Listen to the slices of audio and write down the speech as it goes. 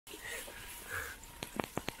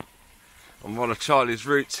on one of Charlie's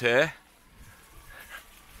routes here.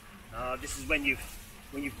 This is when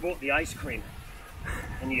you've bought the ice cream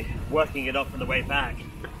and you're working it off on the way back.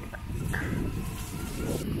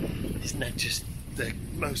 Isn't that just the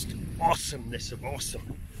most awesomeness of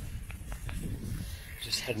awesome?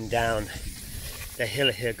 Just heading down the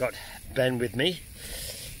hill here. Got Ben with me.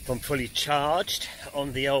 I'm fully charged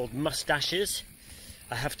on the old Moustaches.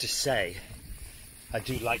 I have to say, I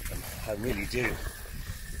do like them. I really do.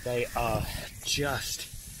 They are just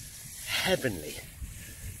heavenly.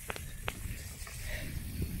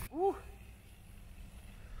 Ooh.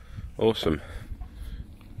 Awesome.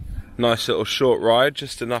 Nice little short ride,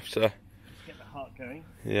 just enough to get the heart going.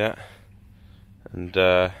 Yeah. And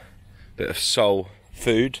bit of soul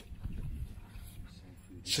food.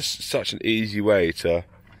 It's just such an easy way to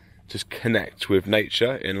just connect with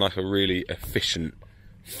nature in like a really efficient,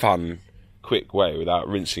 fun, quick way without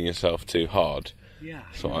rinsing yourself too hard. Yeah,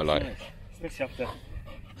 that's what I like. Nice. Especially after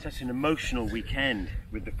such an emotional weekend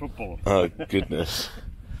with the football. Oh goodness!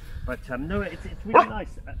 But no, it's really nice.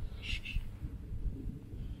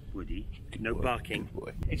 Woody, no barking.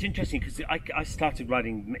 It's interesting because I started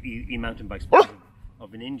riding e-mountain bikes because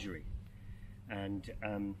of an injury, and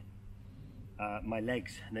my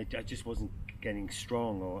legs, and I just wasn't getting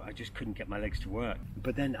strong, or I just couldn't get my legs to work.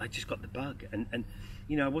 But then I just got the bug, and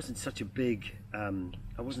you know, I wasn't such a big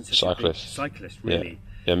cyclist really.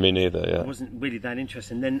 Yeah, me neither. Yeah, I wasn't really that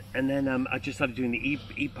interested. And then I just started doing the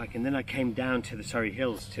e-bike, and then I came down to the Surrey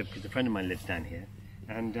Hills because a friend of mine lives down here,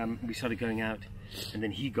 and we started going out. And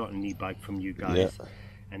then he got an e-bike from you guys,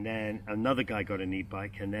 and then another guy got an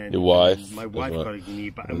e-bike, and then your wife, my wife got an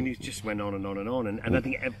e-bike. I mean, it just went on and on and on, and I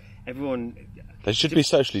think everyone. They should be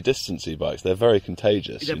socially distanced e-bikes. They're very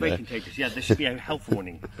contagious. They're very contagious. Yeah, there should be a health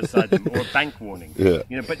warning beside them, or a bank warning. Yeah.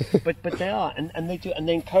 You know, but they are, and they do, and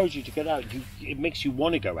they encourage you to get out. It makes you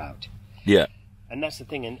want to go out. Yeah. And that's the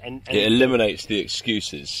thing, and it eliminates the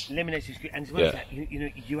excuses. Eliminates the excuses, and as well as that, you know,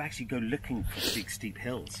 you actually go looking for big steep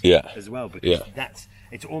hills. As well, because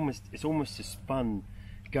it's almost as fun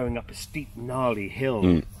going up a steep, gnarly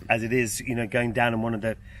hill as it is, you know, going down on one of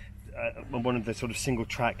the sort of single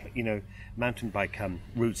track, you know, mountain bike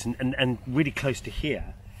routes, and really close to here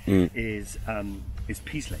is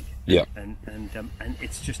Peace Lake. Yeah, and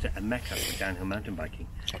it's just a mecca for downhill mountain biking.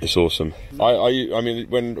 It's awesome. I mean,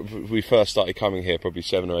 when we first started coming here, probably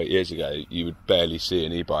 7 or 8 years ago, you would barely see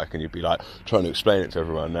an e-bike, and you'd be like trying to explain it to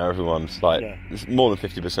everyone. Now everyone's like, more than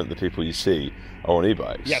 50% of the people you see are on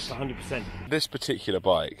e-bikes. Yeah, 100%. This particular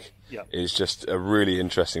bike is just a really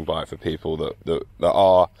interesting bike for people that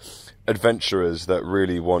are adventurers that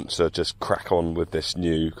really want to just crack on with this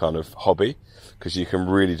new kind of hobby. Because you can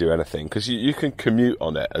really do anything. Because you can commute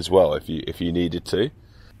on it as well if you needed to.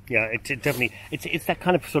 Yeah, it definitely. It's that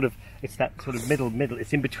kind of sort of middle.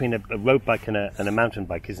 It's in between a road bike and a mountain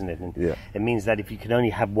bike, isn't it? And it means that if you can only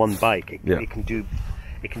have one bike, it can do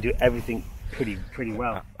everything pretty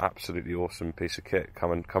well. Absolutely awesome piece of kit.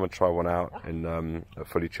 Come and try one out in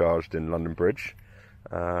fully charged in London Bridge,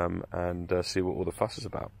 and see what all the fuss is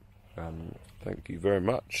about. Thank you very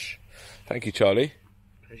much. Thank you, Charlie.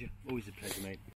 Pleasure. Always a pleasure, mate.